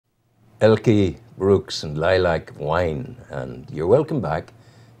Elke Brooks and Lilac Wine, and you're welcome back.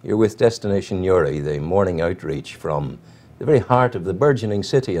 You're with Destination Newry, the morning outreach from the very heart of the burgeoning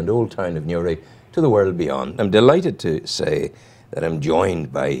city and old town of Newry to the world beyond. I'm delighted to say that I'm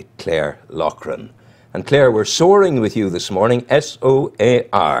joined by Claire Loughran. And Claire, we're soaring with you this morning,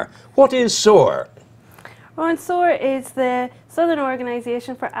 S-O-A-R. What is SOAR? Well, SOAR is the Southern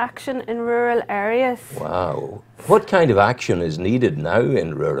Organisation for Action in Rural Areas. Wow. What kind of action is needed now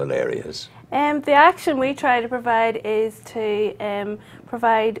in rural areas? The action we try to provide is to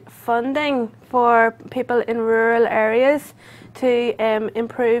provide funding for people in rural areas to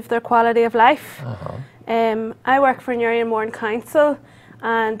improve their quality of life. I work for Newry and Mourne Council,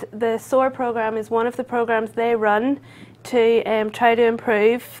 and the SOAR programme is one of the programmes they run to try to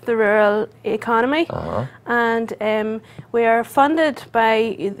improve the rural economy. And we are funded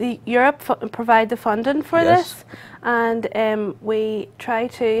by Europe, provide the funding for this, and we try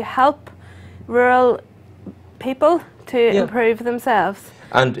to help rural people to improve themselves.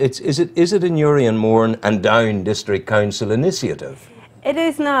 And is it a Newry and Mourne and Down District Council initiative? It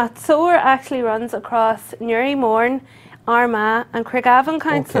is not. SOAR actually runs across Newry, Mourne, Armagh and Craigavon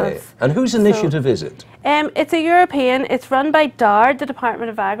councils. Okay. And whose initiative is it? It's a European. It's run by DARD, the Department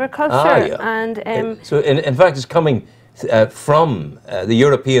of Agriculture. And so in fact it's coming from the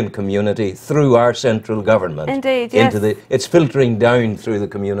European community through our central government. Indeed, into it's filtering down through the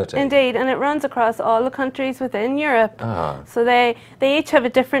community. Indeed, and it runs across all the countries within Europe. So they each have a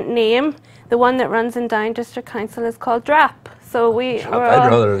different name. The one that runs in Down District Council is called DRAP. So I'd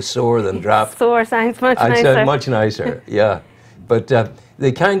rather have SOAR than DRAP. SOAR sounds much nicer. I'd sound much nicer, yeah. But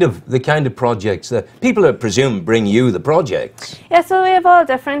the kind of projects that people, I presume, bring you the projects. Yeah, so we have all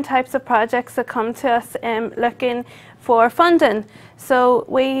different types of projects that come to us looking for funding. So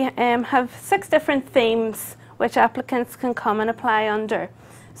we have 6 different themes which applicants can come and apply under.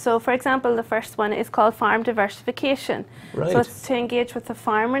 So, for example, the first one is called farm diversification. Right. So it's to engage with the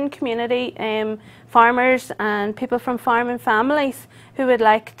farming community, farmers and people from farming families who would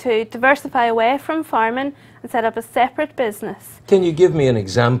like to diversify away from farming and set up a separate business. Can you give me an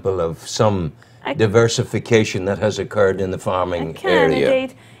example of some diversification that has occurred in the farming area?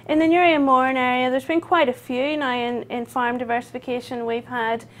 Indeed. In the Newry and Mourne area, there's been quite a few now in farm diversification. We've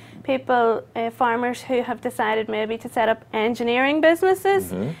had people, farmers who have decided maybe to set up engineering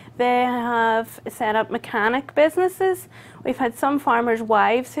businesses. They have set up mechanic businesses. We've had some farmers'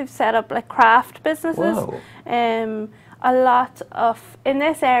 wives who've set up like craft businesses. Wow. A lot of, in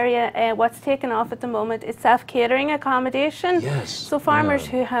this area, what's taken off at the moment is self-catering accommodation. Yes. So farmers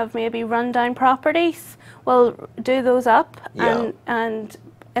who have maybe run down properties will do those up and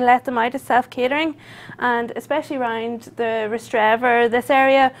let them out as self-catering, and especially around the Restrever, this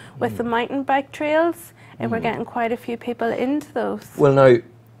area with the mountain bike trails, and we're getting quite a few people into those. Well now,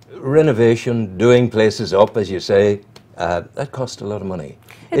 renovation, doing places up, as you say, that costs a lot of money.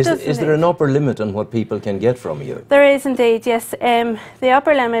 Is there an upper limit on what people can get from you? There is indeed, yes. The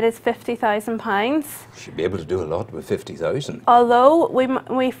upper limit is £50,000. Should be able to do a lot with 50,000. Although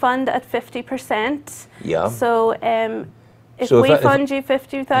we fund at 50%. Yeah. So if we fund you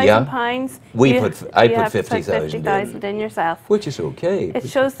 £50,000, I put 50,000 in yourself. Which is okay. It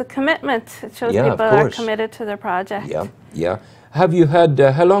shows the commitment. It shows people are committed to their project. Yeah, yeah. Have you had,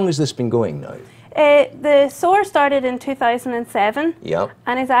 how long has this been going now? The SOAR started in 2007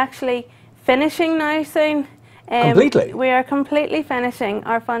 and is actually finishing now soon. Completely? We are completely finishing.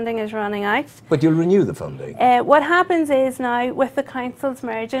 Our funding is running out. But you'll renew the funding? What happens is now with the councils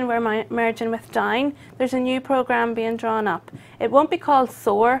merging, we're merging with Down, there's a new programme being drawn up. It won't be called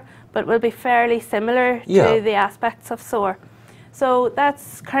SOAR, but will be fairly similar to the aspects of SOAR. So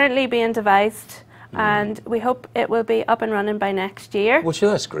that's currently being devised, and we hope it will be up and running by next year. Well,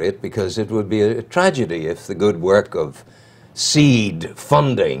 sure, that's great, because it would be a tragedy if the good work of seed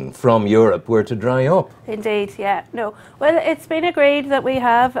funding from Europe were to dry up. Indeed, yeah. No. Well, it's been agreed that we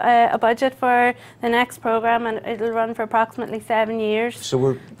have a budget for the next programme, and it'll run for approximately 7 years.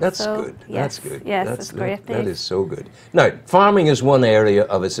 So that's good. Yes, that's good. Yes, it's great. That is so good. Now, farming is one area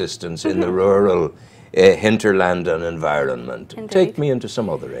of assistance in the rural hinterland and environment. Indeed. Take me into some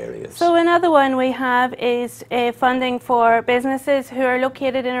other areas. So another one we have is funding for businesses who are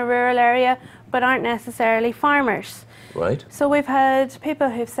located in a rural area but aren't necessarily farmers. Right. So we've had people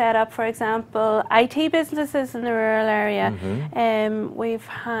who've set up, for example, IT businesses in the rural area. We've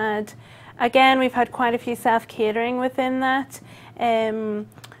had quite a few self-catering within that. Try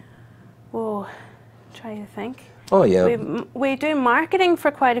to think. Oh, yeah. We do marketing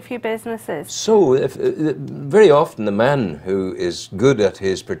for quite a few businesses. So, very often the man who is good at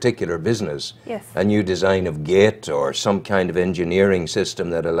his particular business, Yes. a new design of gate or some kind of engineering system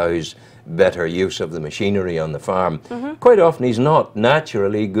that allows better use of the machinery on the farm, quite often he's not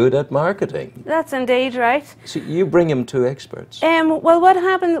naturally good at marketing. That's indeed right. So you bring him to experts. Well, what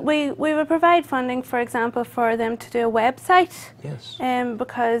happens, we would provide funding, for example, for them to do a website. Yes.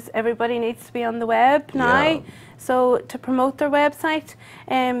 Because everybody needs to be on the web now. Yeah. So to promote their website,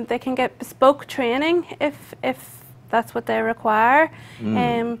 they can get bespoke training if that's what they require.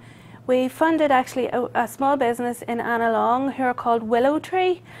 We funded actually a small business in Annalong who are called Willow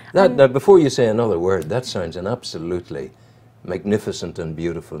Tree. Now, before you say another word, that sounds an absolutely magnificent and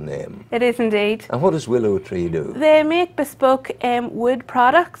beautiful name. It is indeed. And what does Willow Tree do? They make bespoke wood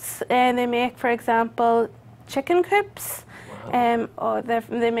products, and they make, for example, chicken coops.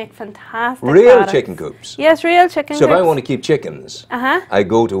 They make fantastic Real products. chicken coops? Yes, real chicken So coops. if I want to keep chickens, I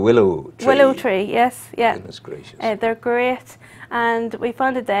go to Willow Tree? Willow Tree, yes, yeah. Goodness gracious. They're great, and we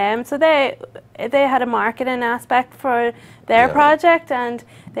funded them. So they had a marketing aspect for their project, and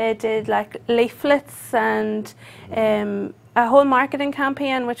they did like leaflets and a whole marketing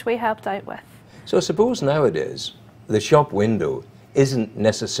campaign which we helped out with. So suppose nowadays the shop window isn't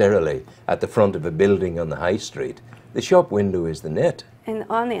necessarily at the front of a building on the high street. The shop window is the net.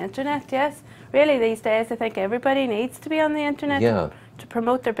 On the internet, yes. Really, these days, I think everybody needs to be on the internet to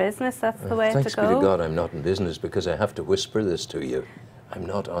promote their business. That's the way to go. Thanks be to God I'm not in business, because I have to whisper this to you. I'm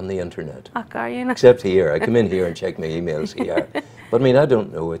not on the internet. Are you not? Except here. I come in here and check my emails here. But I mean, I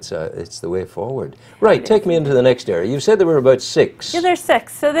don't know. It's the way forward. Right, take me into the next area. You said there were about 6. Yeah, there's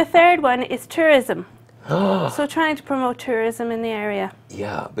 6. So the third one is tourism. So trying to promote tourism in the area.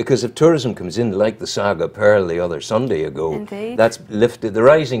 Yeah, because if tourism comes in like the Saga Pearl the other Sunday ago, Indeed. that's lifted, the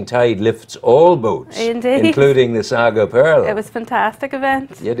rising tide lifts all boats, Indeed. including the Saga Pearl. It was a fantastic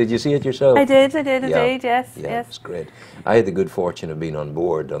event. Yeah, did you see it yourself? I did indeed, yes. Yeah, it's great. I had the good fortune of being on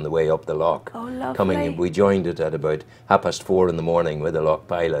board on the way up the loch. Oh, lovely. Coming in, we joined it at about 4:30 in the morning with the loch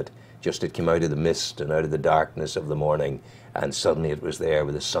pilot. Just had come out of the mist and out of the darkness of the morning, and suddenly it was there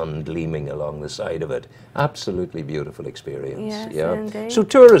with the sun gleaming along the side of it. Absolutely beautiful experience. Yes, yeah. indeed. So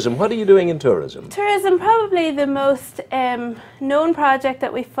tourism, what are you doing in tourism? Tourism, probably the most known project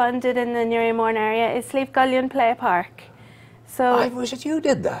that we funded in the Newry area is Loughran Play Park. So Was it you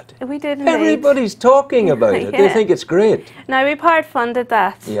did that? we did indeed. Everybody's talking about it. They think it's great. Now we part funded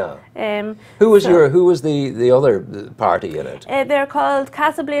that. Yeah. Who was so the other party in it? They're called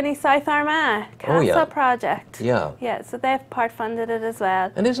Castleblaney South Armagh Castle Project. Yeah. Yeah, so they've part funded it as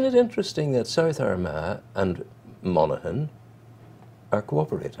well. And isn't it interesting that South Armagh and Monaghan are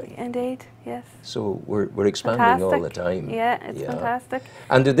cooperating? Indeed, yes. So we're expanding all the time. Yeah, it's fantastic.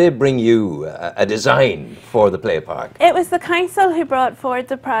 And did they bring you a design for the play park? It was the council who brought forward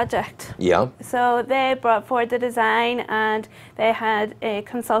the project. Yeah. So they brought forward the design, and they had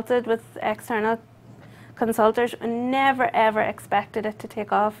consulted with external consultants and never ever expected it to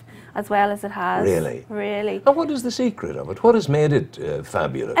take off as well as it has. Really? Really. And what is the secret of it? What has made it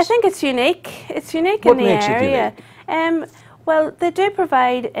fabulous? I think it's unique. It's unique What in the makes it area. Well, they do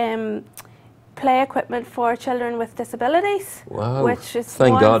provide play equipment for children with disabilities. Wow. Which is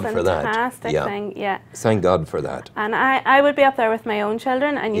Thank one God for that. fantastic thing. Yeah. Thank God for that. And I would be up there with my own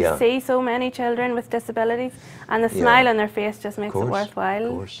children, and you Yeah. see so many children with disabilities, and the smile on their face just makes it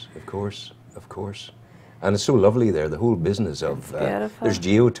worthwhile. Of course. And it's so lovely there, the whole business of, beautiful. there's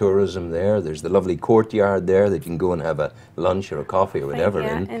geotourism there, there's the lovely courtyard there that you can go and have a lunch or a coffee or whatever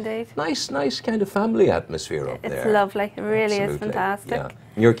in. Indeed. Nice kind of family atmosphere up there. It's lovely, it really is Absolutely, fantastic. Yeah.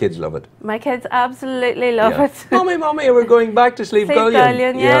 And your kids love it. My kids absolutely love it. Mommy, we're going back to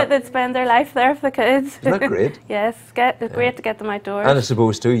Loughran, yeah, they'd spend their life there for the kids. Isn't that great? Yes, great to get them outdoors. And I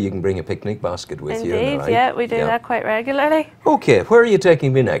suppose too, you can bring a picnic basket with you. Indeed, yeah, we do that quite regularly. Okay, where are you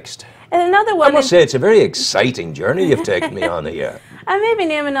taking me next? And another one. I must say, it's a very exciting journey you've taken me on here. And maybe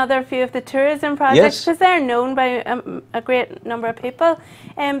name another few of the tourism projects, because they're known by a great number of people.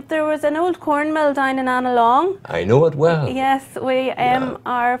 There was an old corn mill down in Annalong. I know it well. Yes, we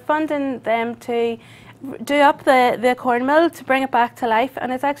are funding them to do up the corn mill to bring it back to life,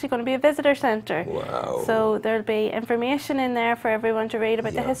 and it's actually going to be a visitor centre. Wow. So there'll be information in there for everyone to read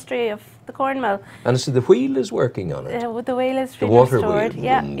about the history of the corn mill. And so the wheel is working on it. The wheel is The being water restored. wheel.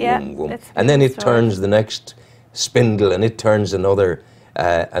 Yeah, Vroom, yeah. vroom, vroom. It's And then being it restored. turns the next spindle, and it turns another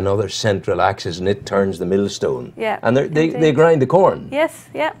central axis, and it turns the millstone. Yeah, And they grind the corn. Yes,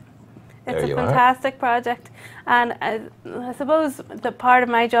 yeah. It's There a you are. fantastic project, and I suppose the part of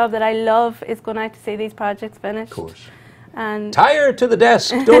my job that I love is going out to see these projects finished. Of course. And tie her to the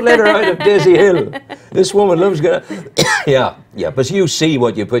desk. Don't let her out of Daisy Hill. This woman loves gonna. Yeah, yeah. But you see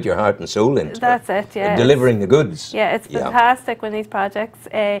what you put your heart and soul into. That's it. Yeah. Delivering the goods. Yeah, it's fantastic when these projects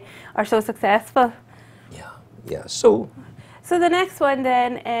are so successful. Yeah, yeah. So the next one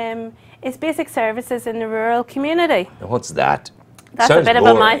then is basic services in the rural community. now what's that? That's Sounds a bit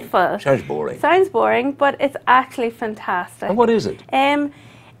boring. of a mouthful. Sounds boring. Sounds boring, but it's actually fantastic. And what is it?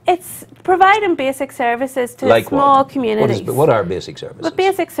 It's providing basic services to Like small what? communities. What are basic services? But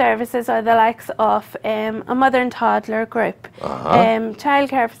basic services are the likes of a mother and toddler group,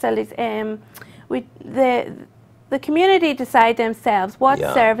 childcare facilities. The community decide themselves what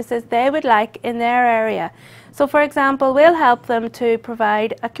services they would like in their area. So, for example, we'll help them to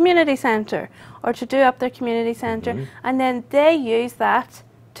provide a community centre or to do up their community centre, and then they use that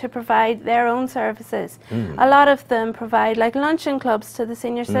to provide their own services. A lot of them provide like luncheon clubs to the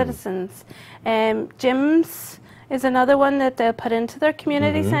senior citizens. Gyms is another one that they'll put into their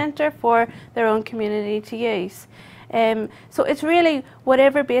community centre for their own community to use. So it's really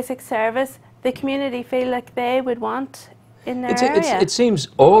whatever basic service the community feel like they would want in their area. It seems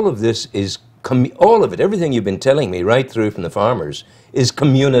all of this is, all of it, everything you've been telling me right through from the farmers, is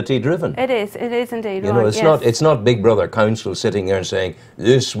community driven. It is indeed. You know, it's not Big Brother Council sitting there and saying,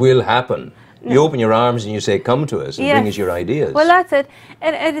 this will happen. You open your arms and you say, come to us and bring us your ideas. Well, that's it.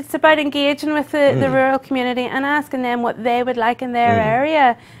 And it's about engaging with the rural community and asking them what they would like in their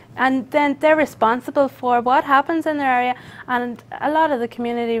area. And then they're responsible for what happens in their area. And a lot of the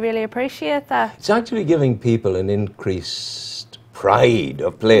community really appreciate that. It's actually giving people an increased pride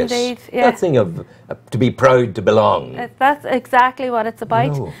of place. Indeed, yeah. That thing of to be proud to belong. That's exactly what it's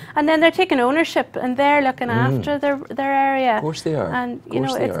about. No. And then they're taking ownership and they're looking after their area. Of course they are. And you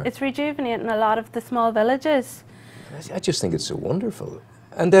know, it's rejuvenating a lot of the small villages. I just think it's so wonderful.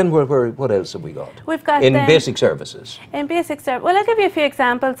 And then what else have we got? We've got in basic services. In basic services, well, I'll give you a few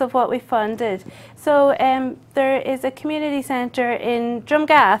examples of what we funded. So there is a community centre in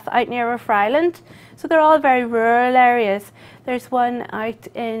Drumgath out near Loughran. So they're all very rural areas. There's one out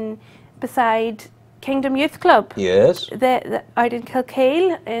beside Kingdom Youth Club. Yes. Out in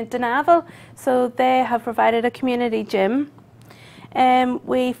Kilkeel, in Dunaval. So they have provided a community gym.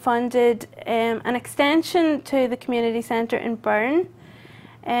 We funded an extension to the community centre in Byrne.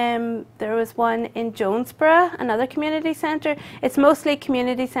 There was one in Jonesborough, another community centre. It's mostly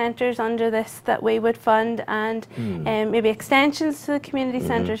community centres under this that we would fund, and maybe extensions to the community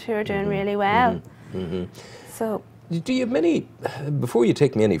centres who are doing really well. So, do you have many, before you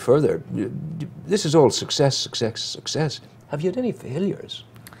take me any further, this is all success, success, success. Have you had any failures?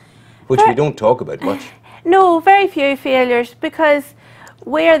 Which we don't talk about much. No, very few failures, because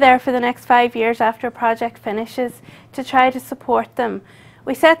we're there for the next 5 years after a project finishes to try to support them.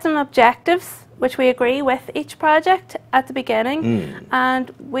 We set some objectives, which we agree with each project at the beginning,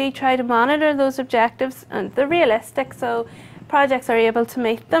 and we try to monitor those objectives, and they're realistic, so projects are able to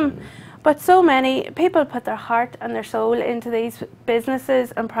meet them. But so many people put their heart and their soul into these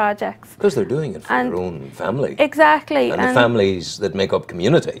businesses and projects. Because they're doing it for their own family. Exactly. And the families that make up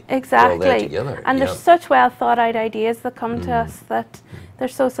community. Exactly. All there together. And there's such well thought out ideas that come to us that they're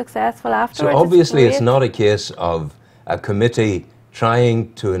so successful afterwards. So obviously it's not a case of a committee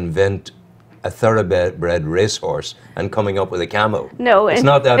trying to invent a thoroughbred racehorse and coming up with a camel. No, it's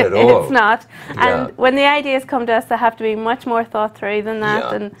not that at all. It's not. And when the ideas come to us, they have to be much more thought through than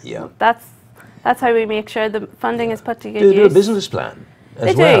that. And that's how we make sure the funding is put to good use. Do a business plan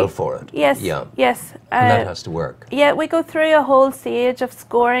as well for it. Yes. Yes. And that has to work. Yeah, we go through a whole stage of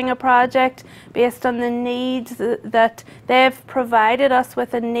scoring a project based on the needs that they've provided us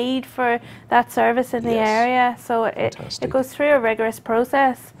with, a need for that service in the area. So it goes through a rigorous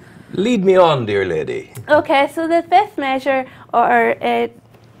process. Lead me on, dear lady. Okay, so the fifth measure or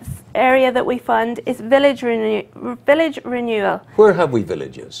area that we fund is village renewal. Where have we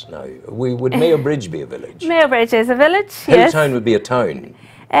villages now? Would Mayo Bridge be a village? Mayo Bridge is a village, yes. Hilltown would be a town.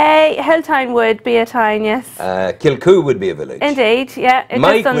 Hilltown would be a town, yes. Kilcoo would be a village. Indeed, yeah. It's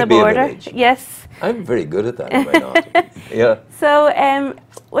Mike just on the would be a border. village. Yes. I'm very good at that, am I not? Yeah. So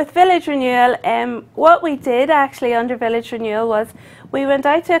with village renewal, what we did actually under village renewal was we went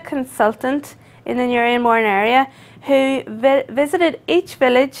out to a consultant in the Newry and Mourne area who visited each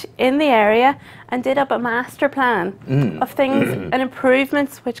village in the area and did up a master plan of things and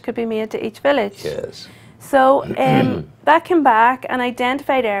improvements which could be made to each village. Yes. So that came back and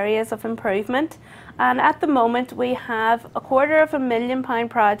identified areas of improvement, and at the moment we have a £250,000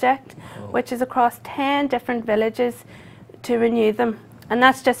 project which is across 10 different villages to renew them, and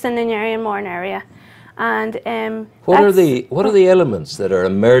that's just in the Newry and Mourne area. And what are the elements that are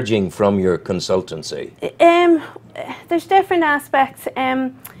emerging from your consultancy? There's different aspects.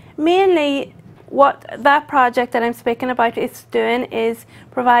 Mainly, what that project that I'm speaking about is doing is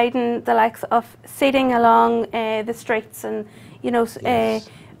providing the likes of seating along the streets, and Yes.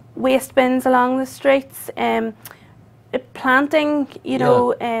 waste bins along the streets, planting,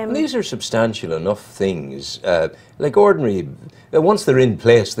 And these are substantial enough things. Like ordinary, once they're in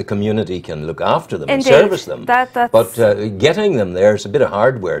place, the community can look after them and service them. That's but getting them there is a bit of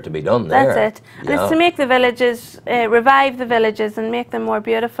hardware to be done there. That's it. And it's to make the villages, revive the villages and make them more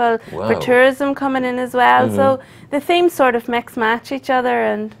beautiful for tourism coming in as well. So the themes sort of mix match each other.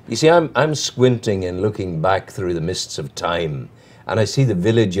 And you see, I'm squinting and looking back through the mists of time, and I see the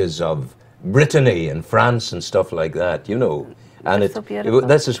villages of Brittany and France and stuff like that, And so beautiful.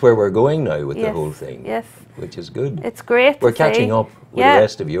 this is where we're going now with the Yes, whole thing. yes. Which is good. It's great to We're catching see. up with the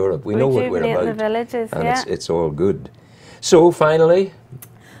rest of Europe. We know what we're Rejuvenate about. the villages, and yeah. it's all good. So finally,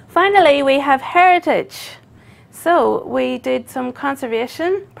 we have heritage. So we did some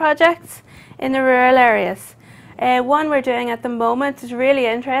conservation projects in the rural areas. One we're doing at the moment is really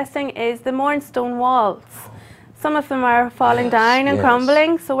interesting, is the Mourne stone walls. Some of them are falling down and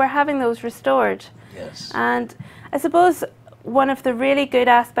crumbling, so we're having those restored. Yes. And I suppose one of the really good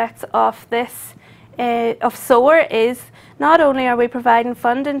aspects of this, of SOAR, is not only are we providing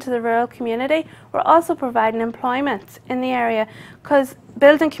funding to the rural community, we're also providing employment in the area, because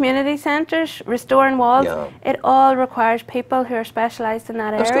building community centres, restoring walls, it all requires people who are specialised in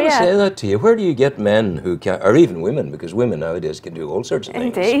that area. I was going to say that to you. Where do you get men who can, or even women, because women nowadays can do all sorts of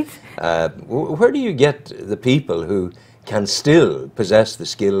things. Indeed. Where do you get the people who can still possess the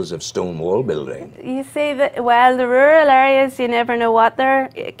skills of stone wall building? You see, the rural areas, you never know what they're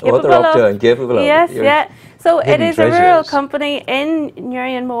capable of. What they're up to and capable of. Yes, yeah. So it is treasures. a rural company in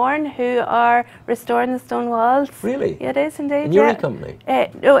Newry and Mourne who are restoring the stone walls. Really? It is indeed. A Newry company?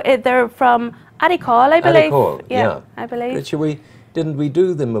 No, they're from Adicall, I believe. Adicall, yeah. I believe. Didn't we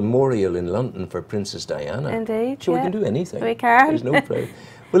do the memorial in London for Princess Diana? Indeed, So we can do anything. We can. There's no problem.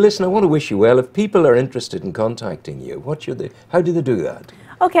 Well, listen, I want to wish you well. If people are interested in contacting you, how do they do that?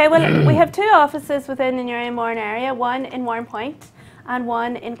 Okay, well, we have two offices within the Newry and Mourne area, one in Warren Point and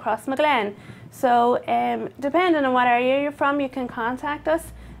one in Crossmaglen. So, depending on what area you're from, you can contact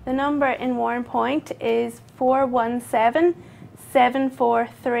us. The number in Warren Point is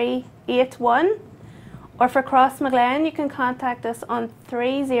 417-743-81. Or for Crossmaglen, you can contact us on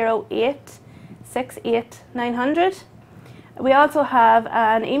 308-68900. We also have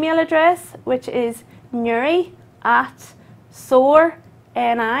an email address, which is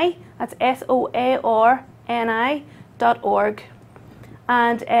newry@soarni, that's SOARNI.org.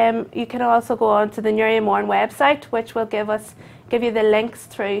 And you can also go on to the Newry and Mourne website, which will give you the links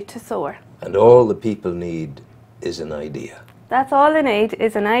through to SOAR. And all the people need is an idea. That's all they need,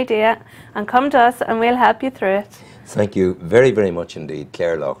 is an idea, and come to us and we'll help you through it. Thank you very, very much indeed,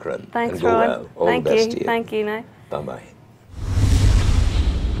 Claire Loughran. Thanks, and go Rowan. well. All the best to you. Thank you now. Bye-bye.